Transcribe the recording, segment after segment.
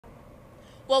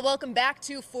Well, welcome back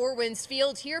to Four Winds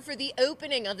Field, here for the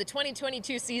opening of the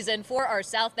 2022 season for our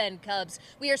South Bend Cubs.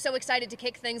 We are so excited to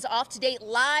kick things off today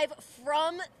live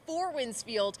from Four Winds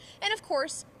Field. And of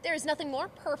course, there is nothing more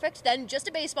perfect than just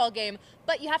a baseball game,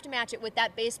 but you have to match it with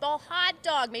that baseball hot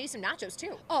dog, maybe some nachos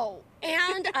too. Oh,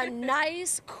 and a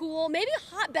nice, cool, maybe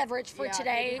a hot beverage for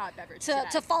today, hot beverage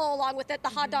to follow along with it. The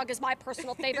hot dog is my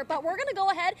personal favorite, but we're going to go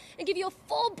ahead and give you a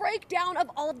full breakdown of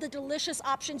all of the delicious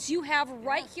options you have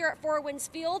right here at Four Winds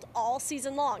Field all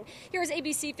season long. Here's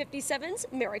ABC 57's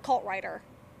Mary Coltrider.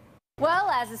 Well,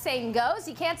 as the saying goes,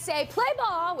 you can't say play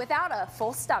ball without a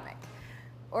full stomach.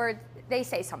 Or they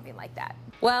say something like that.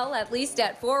 Well, at least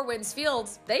at Four Winds Field,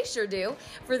 they sure do.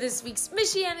 For this week's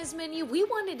Michiana's menu, we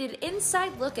wanted an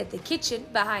inside look at the kitchen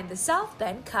behind the South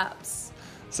Bend Cubs.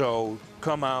 So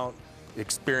come out,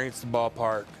 experience the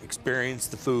ballpark, experience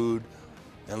the food,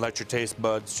 and let your taste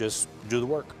buds just do the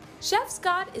work. Chef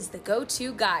Scott is the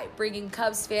go-to guy, bringing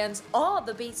Cubs fans all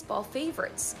the baseball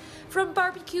favorites, from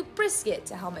barbecue brisket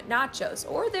to helmet nachos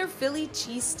or their Philly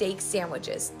cheesesteak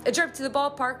sandwiches. A trip to the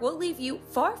ballpark will leave you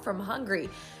far from hungry,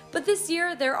 but this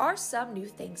year there are some new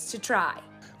things to try.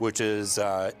 Which is,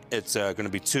 it's going to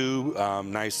be two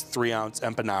nice 3-ounce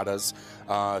empanadas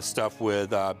stuffed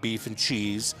with beef and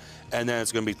cheese, and then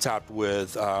it's going to be topped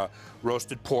with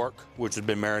roasted pork, which has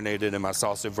been marinated in my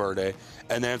salsa verde,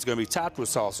 and then it's going to be topped with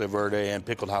salsa verde and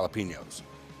pickled jalapenos.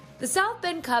 The South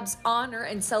Bend Cubs honor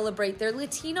and celebrate their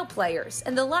Latino players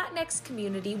and the Latinx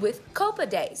community with Copa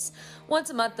Days. Once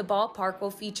a month, the ballpark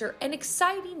will feature an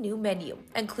exciting new menu,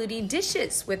 including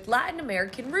dishes with Latin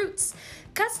American roots.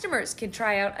 Customers can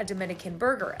try out a Dominican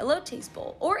burger, elotes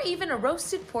bowl, or even a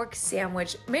roasted pork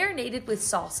sandwich marinated with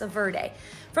salsa verde.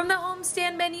 From the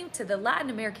homestand menu to the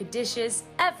Latin American dishes,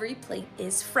 every plate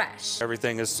is fresh.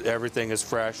 Everything is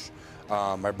fresh.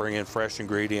 I bring in fresh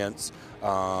ingredients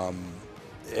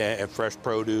and fresh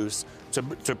produce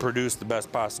to produce the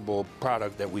best possible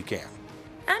product that we can.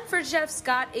 And for Chef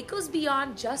Scott, it goes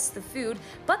beyond just the food,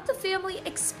 but the family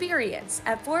experience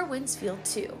at Four Winds Field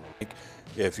too.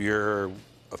 If you're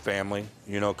a family,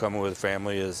 coming with a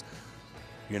family is,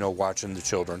 watching the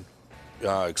children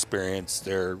experience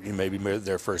maybe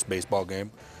their first baseball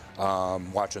game,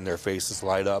 watching their faces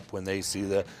light up when they see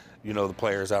the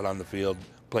players out on the field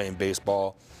playing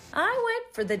baseball. I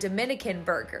went for the Dominican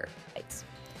burger. It's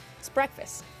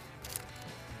breakfast.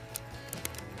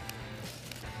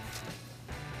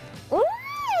 Oh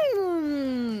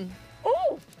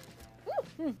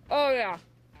yeah.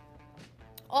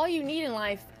 All you need in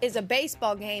life is a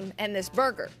baseball game and this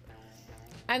burger.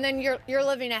 And then you're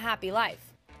living a happy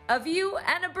life. A view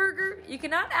and a burger, you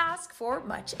cannot ask for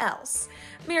much else.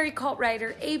 Mary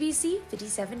Coltrider, ABC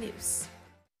 57 News.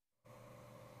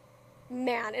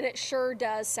 Man, and it sure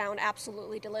does sound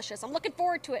absolutely delicious. I'm looking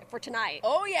forward to it for tonight.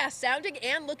 Oh yeah, sounding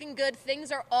and looking good.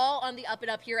 Things are all on the up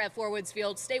and up here at Four Winds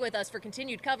Field. Stay with us for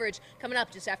continued coverage coming up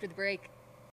just after the break.